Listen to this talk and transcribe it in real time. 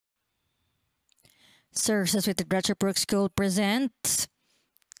Sir Saswiti Brook School presents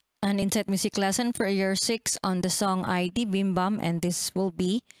an insight music lesson for year 6 on the song Aydi Bim Bam, and this will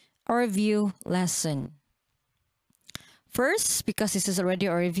be a review lesson. First, because this is already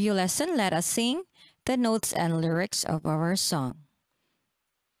a review lesson, let us sing the notes and lyrics of our song.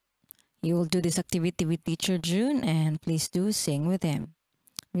 You will do this activity with teacher June, and please do sing with him.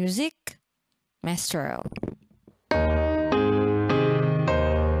 Music, Maestro.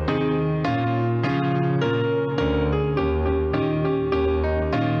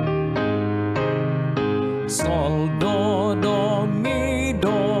 Sol, do, mi, do,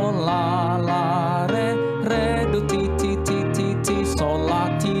 la, re, do, ti, sol,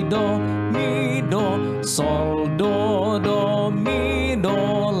 la, ti, do, mi, do. Sol, do, mi, do,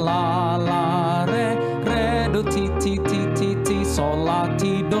 la, re, do, ti, sol, la,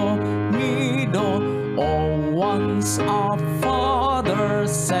 ti, do, mi, do. Oh, once a father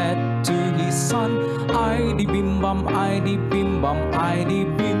said to his son, Aydi bim bam, Aydi bim bam, Aydi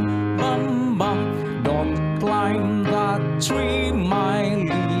bim bam bam. Don't climb that tree, my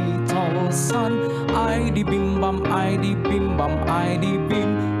little son. Aydi bim bam, Aydi bim bam, Aydi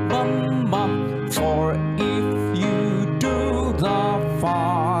bim bam bam. For if you do, the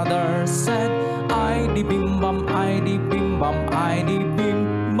father said, Aydi bim bam, Aydi bim bam, Aydi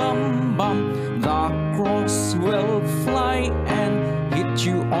bim bam bam. The cross will fly and hit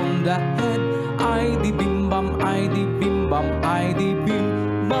you on the head. Aydi bim bam, Aydi bim bam, Aydi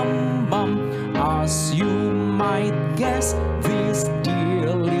bim bam bam. As you might guess, this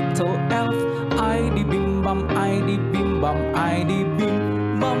dear little elf, Aydi bim bam, Aydi bim bam, Aydi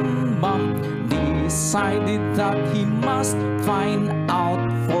bim bam bam, decided that he must find out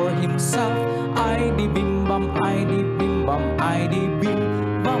for himself. Aydi bim bam, Aydi bim bam, Aydi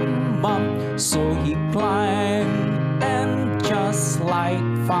bim bam bam. So he climbed, and just like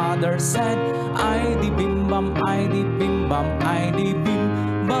father said, Aydi bim bam, Aydi bim bam, Aydi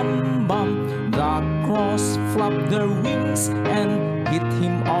bim bam bam. The cross flapped their wings and hit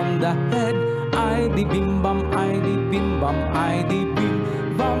him on the head. Aydi bim bam, Aydi bim bam, Aydi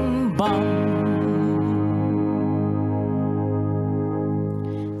bim bam bam.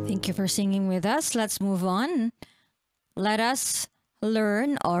 Thank you for singing with us. Let's move on. Let us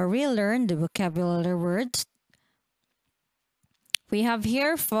learn or relearn the vocabulary words. We have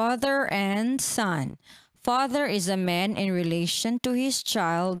here father and son. Father is a man in relation to his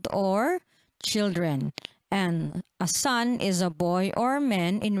child or children, and a son is a boy or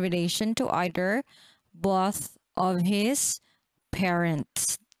man in relation to either both of his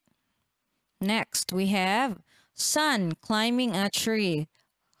parents. Next, we have son climbing a tree.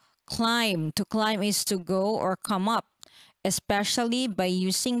 Climb. To climb is to go or come up, especially by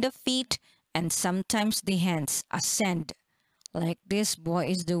using the feet and sometimes the hands. Ascend, like this boy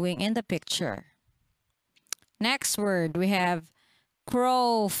is doing in the picture. Next word, we have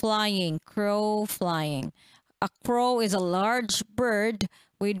crow flying. Crow flying. A crow is a large bird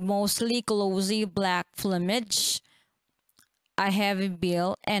with mostly glossy black plumage, a heavy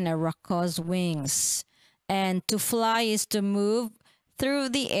bill, and a raucous wings. And to fly is to move through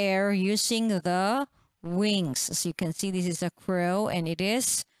the air using the wings. As you can see, this is a crow and it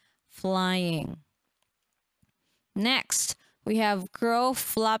is flying. Next, we have crow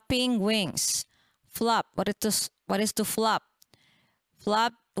flapping wings. Flap. What is to flap?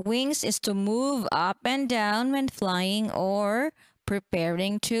 Flap wings is to move up and down when flying or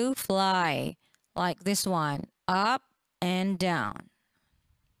preparing to fly. Like this one. Up and down.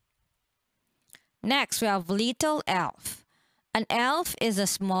 Next, we have little elf. An elf is a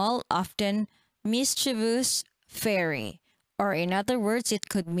small, often mischievous fairy. Or in other words, it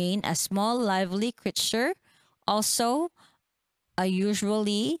could mean a small, lively creature. Also, a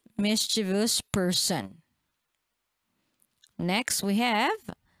usually mischievous person. Next, we have,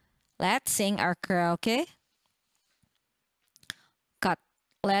 let's sing our karaoke. Cut.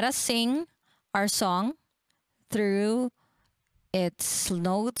 Let us sing our song through its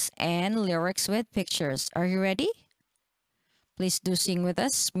notes and lyrics with pictures. Are you ready? Please do sing with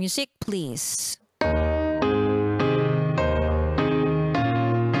us. Music, please.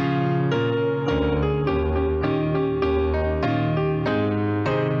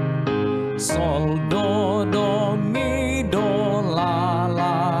 Sol, do, mi, do,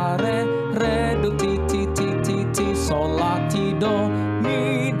 la, re, do, ti, sol, la, ti, do,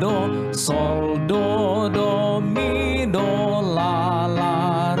 mi, do. Sol, do, mi, do,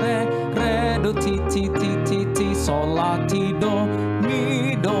 la, re, do, ti, sol, la, ti, do,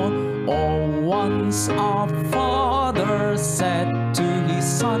 mi, do. Oh, once a father said to his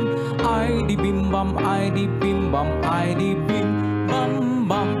son, Aydi bim bam, Aydi bim bam, Aydi bim bam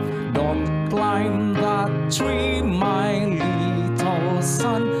bam. Don't climb the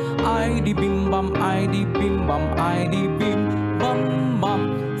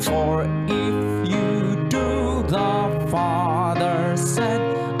said,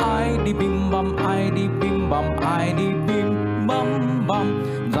 Aydi bim bam, Aydi bim bam, Aydi bim bam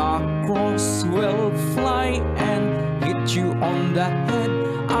bam. The cross will fly and hit you on the head.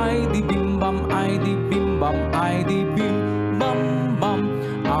 Aydi bim bam, Aydi bim bam, Aydi bim bam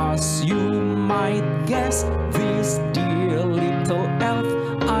bam. As you might guess, this dear little elf,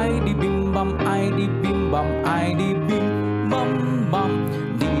 Aydi bim bam, Aydi bim bam, Aydi bim bam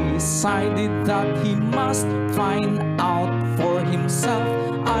bam, decided that he must find out for himself.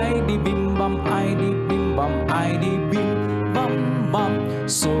 Aydi bim bam, Aydi bim bam, Aydi bim bam bam.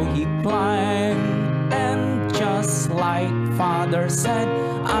 So he climbed, and just like father said,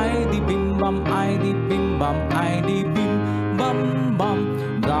 Aydi bim bam, Aydi bim bam, Aydi bim bam bam.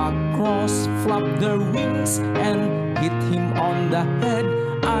 The cross flapped their wings and hit him on the head.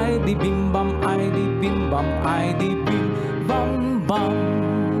 Aydi bim bam, Aydi bim bam, Aydi bim bam bam.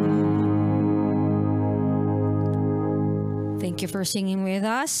 Thank you for singing with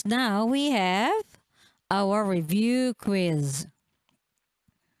us. Now we have our review quiz.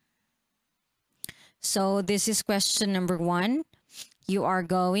 So this is question number 1. You are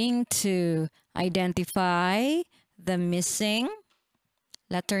going to identify the missing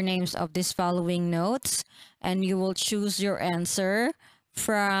letter names of these following notes, and you will choose your answer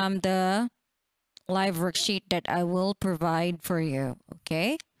from the live worksheet that I will provide for you.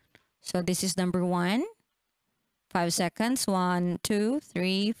 Okay, so this is number 1. 5 seconds. 1, 2,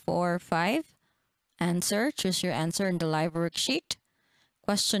 3, 4, 5. Answer. Choose your answer in the live worksheet.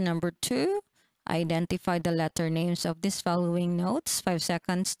 Question number 2. Identify the letter names of these following notes. 5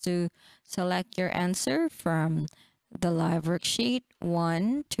 seconds to select your answer from the live worksheet.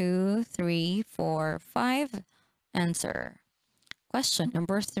 1, 2, 3, 4, 5. Answer. Question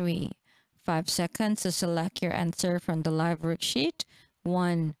number 3. 5 seconds to select your answer from the live worksheet.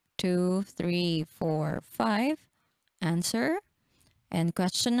 1, 2, 3, 4, 5. Answer. And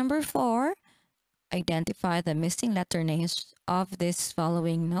question number 4. Identify the missing letter names of these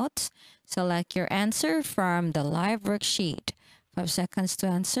following notes. Select your answer from the live worksheet. 5 seconds to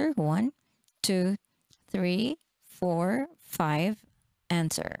answer. 1, 2, 3, 4, 5.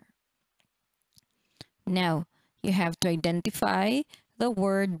 Answer. Now, you have to identify the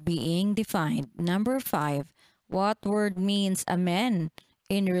word being defined. Number 5. What word means a man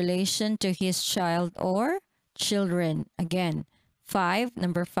in relation to his child or children? Again,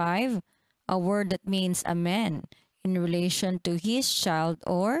 number 5. A word that means a man in relation to his child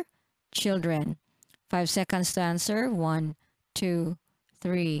or children. 5 seconds to answer. 1, 2,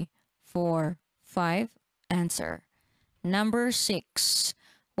 3, 4, 5. Answer. Number 6.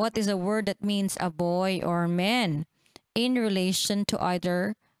 What is a word that means a boy or man in relation to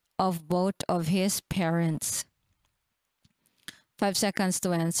either of both of his parents? 5 seconds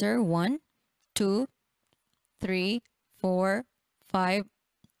to answer. 1, 2, 3, 4, 5.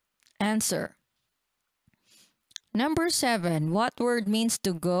 Answer. Number 7. What word means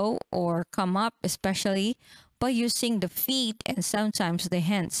to go or come up, especially by using the feet and sometimes the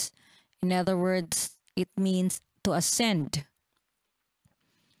hands? In other words, it means to ascend.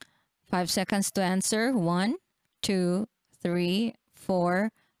 5 seconds to answer. 1, 2, 3,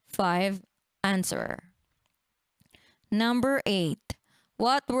 4, 5. Answer. Number 8.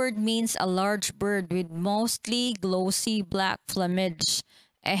 What word means a large bird with mostly glossy black plumage,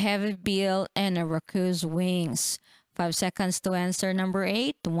 a heavy bill, and a raccoon's wings? 5 seconds to answer number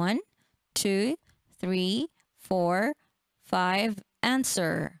 8. 1, 2, 3, 4, 5.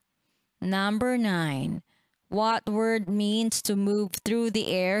 Answer. Number 9. What word means to move through the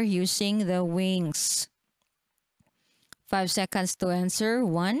air using the wings? 5 seconds to answer.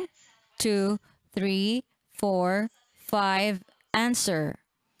 1, 2, 3, 4, 5. Answer.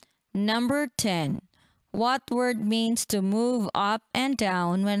 Number 10. What word means to move up and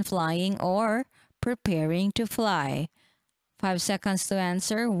down when flying or preparing to fly? 5 seconds to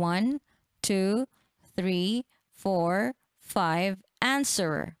answer. 1, 2, 3, 4, 5.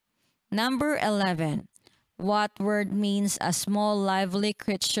 Answer. Number 11. What word means a small lively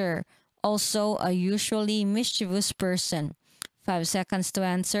creature, also a usually mischievous person? 5 seconds to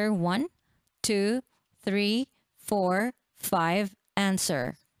answer. 1, 2, 3, 4, 5.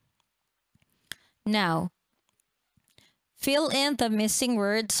 Answer. Now, fill in the missing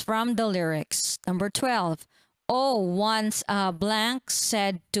words from the lyrics. Number 12. Oh, once a blank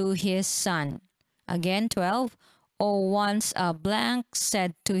said to his son. Again, 12. Oh, once a blank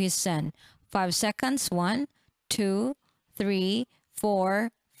said to his son. 5 seconds. 1, 2, 3,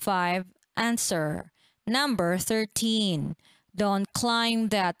 4, 5. Answer. Number 13. Don't climb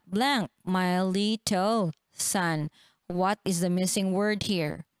that blank, my little son. What is the missing word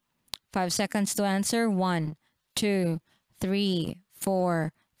here? 5 seconds to answer. 1, 2, 3,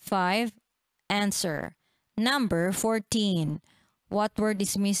 4, 5. Answer. Number 14. What word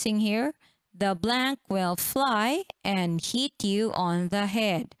is missing here? The blank will fly and hit you on the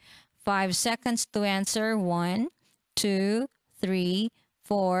head. 5 seconds to answer. 1, 2, 3,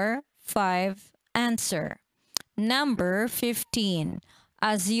 4, 5. Answer. Number 15.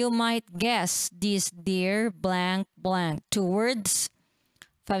 As you might guess, this dear blank blank. 2 words.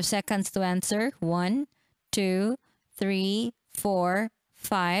 5 seconds to answer. 1, 2, 3, 4,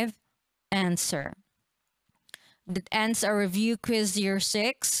 5. Answer. That ends our review quiz year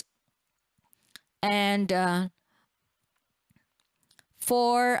 6. And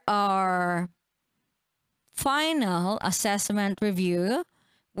for our final assessment review,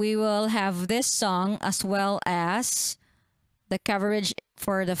 we will have this song as well as the coverage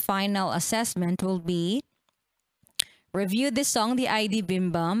for the final assessment will be review this song, the Aydi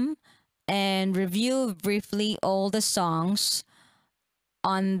Bim Bam, and review briefly all the songs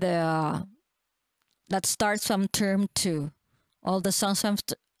on the that starts from term 2. All the songs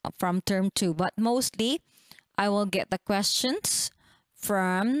from term 2, but mostly I will get the questions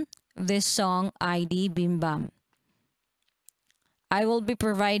from this song Aydi Bim Bam. I will be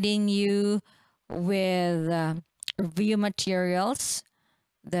providing you with review materials,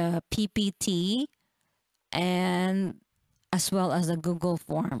 the PPT, and as well as the Google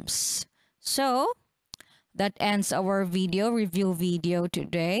Forms. So that ends our review video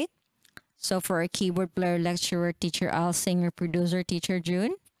today. So for a keyboard player, lecturer, teacher Al, singer, producer, teacher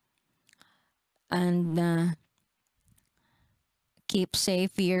June. And keep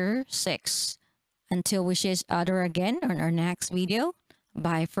safe year 6. Until we see each other again on our next video.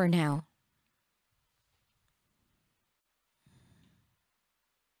 Bye for now.